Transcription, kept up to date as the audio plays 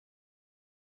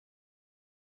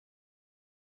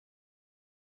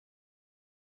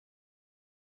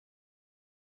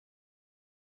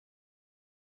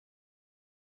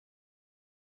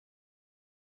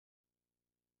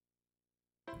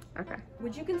Okay.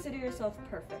 Would you consider yourself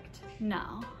perfect?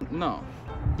 No. No.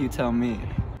 You tell me.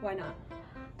 Why not?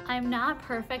 I'm not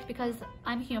perfect because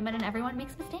I'm human and everyone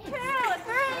makes mistakes. 2, 3.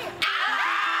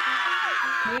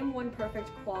 Name one perfect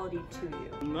quality to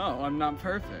you. No, I'm not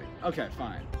perfect. Okay,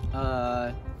 fine.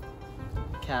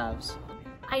 Calves.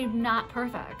 I'm not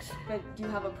perfect. But do you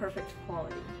have a perfect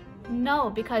quality? No,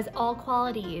 because all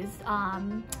qualities,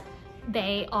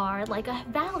 they are like a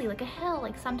valley, like a hill.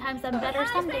 Like sometimes I'm better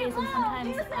some days and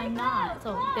sometimes I'm not.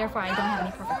 So therefore I don't have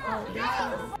any perfect qualities.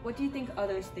 So. What do you think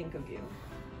others think of you?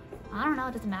 I don't know,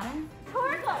 it doesn't matter.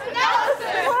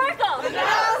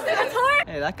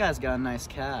 Hey, that guy's got nice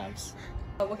calves.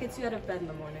 What gets you out of bed in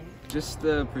the morning? Just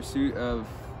the pursuit of...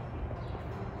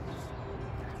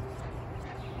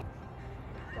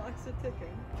 Clock's a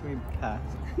ticking. Can we pass?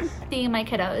 Seeing my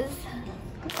kiddos.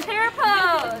 Hair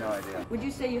pose! No idea. Would you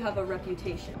say you have a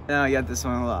reputation? No, I get this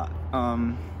one a lot.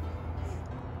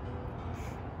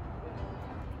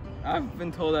 I've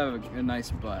been told I have a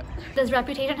nice butt. Does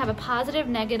reputation have a positive,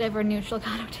 negative, or neutral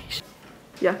connotation?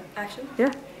 Yeah. Action?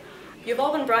 Yeah. You've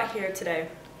all been brought here today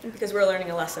because we're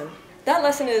learning a lesson. That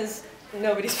lesson is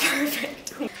nobody's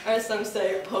perfect. Or as some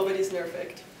say, nobody's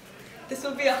perfect. This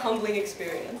will be a humbling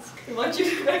experience. We want you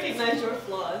to recognize your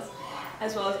flaws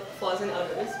as well as flaws in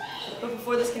others. But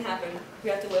before this can happen, we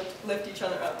have to lift each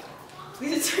other up.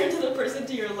 Please turn to the person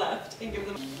to your left and give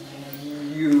them...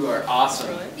 You are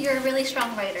awesome. You're a really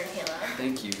strong writer, Caleb.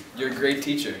 Thank you. You're a great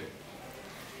teacher.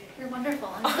 You're wonderful.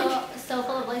 I'm so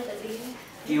full of life, Izzy.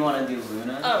 Do you want to do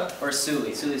Luna? Oh. Or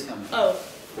Suli? Suli's coming. Oh.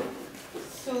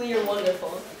 Suli, you're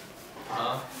wonderful.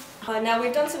 Now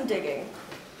we've done some digging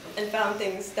and found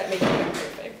things that make you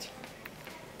imperfect.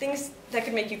 Things that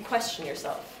could make you question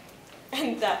yourself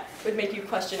and that would make you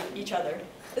question each other.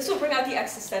 This will bring out the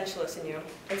existentialist in you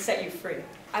and set you free.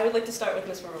 I would like to start with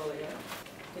Miss Marolia.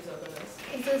 Please open this.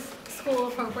 Is this school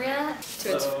appropriate?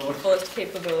 To its fullest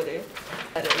capability.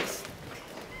 That is.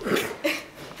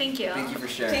 Thank you. Thank you for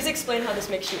sharing. Please explain how this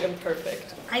makes you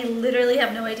imperfect. I literally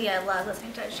have no idea. I love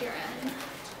listening to Ed Sheeran.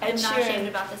 I'm not ashamed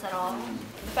about this at all.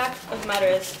 The fact of the matter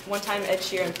is, one time Ed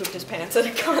Sheeran pooped his pants at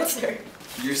a concert.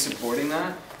 You're supporting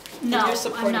that? No, You're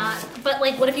supporting I'm not. But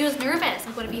like, what if he was nervous?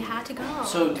 Like, what if he had to go?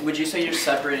 So, would you say you're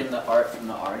separating the art from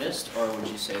the artist, or would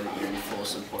you say that you're in full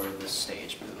support of this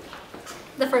stage move?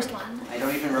 The first one. I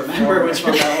don't even remember which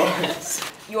one that was.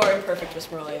 You are imperfect, Miss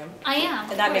Marolia. I am.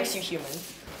 And that makes you human.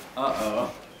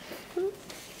 Uh-oh.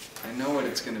 I know what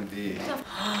it's gonna be.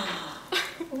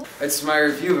 It's my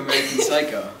review of American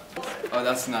Psycho. Oh,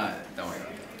 that's not. Don't worry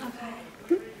about that.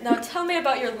 Okay. Now tell me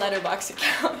about your Letterboxd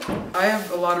account. I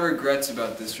have a lot of regrets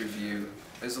about this review.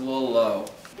 It's a little low.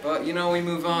 But, you know, we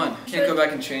move on. Can't go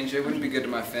back and change it. It wouldn't be good to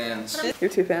my fans. Your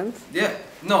 2 fans? Yeah.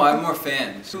 No, I have more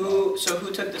fans. Who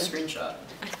took the screenshot?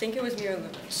 I think it was me or Luna.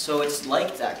 So it's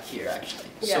like that here, actually.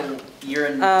 Yeah. So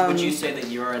you're, would you say that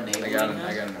you're enabling I got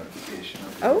a notification.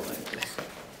 Oh.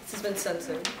 This has been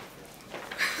censored.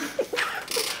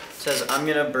 Says, I'm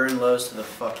gonna burn Lowe's to the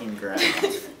fucking ground.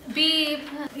 Beep.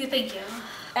 Thank you.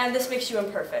 And this makes you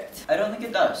imperfect. I don't think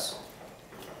it does.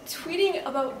 Tweeting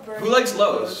about burning... Who likes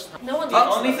Lowe's? No one The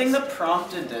likes only Lowe's. thing that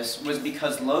prompted this was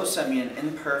because Lowe's sent me an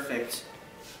imperfect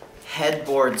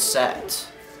headboard set.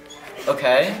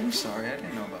 Okay? I'm sorry, I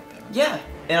didn't know about that. Yeah.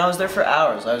 And I was there for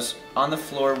hours. I was on the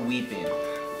floor weeping.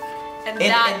 And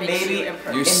that makes maybe you imperfect.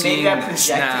 You're and seeing maybe I this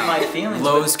projected now. my feelings.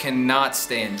 Lowe's cannot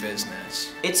stay in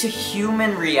business. But it's a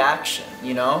human reaction,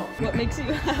 you know? What makes you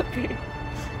happy?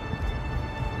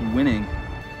 Winning.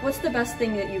 What's the best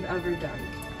thing that you've ever done?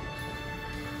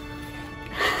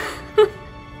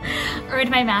 Earned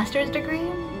my master's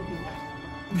degree.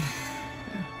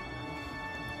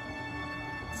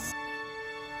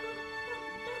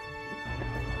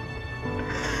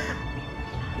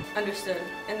 Understood.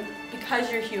 And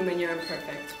because you're human, you're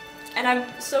imperfect. And I'm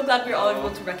so glad we're all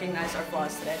able to recognize our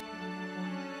flaws today.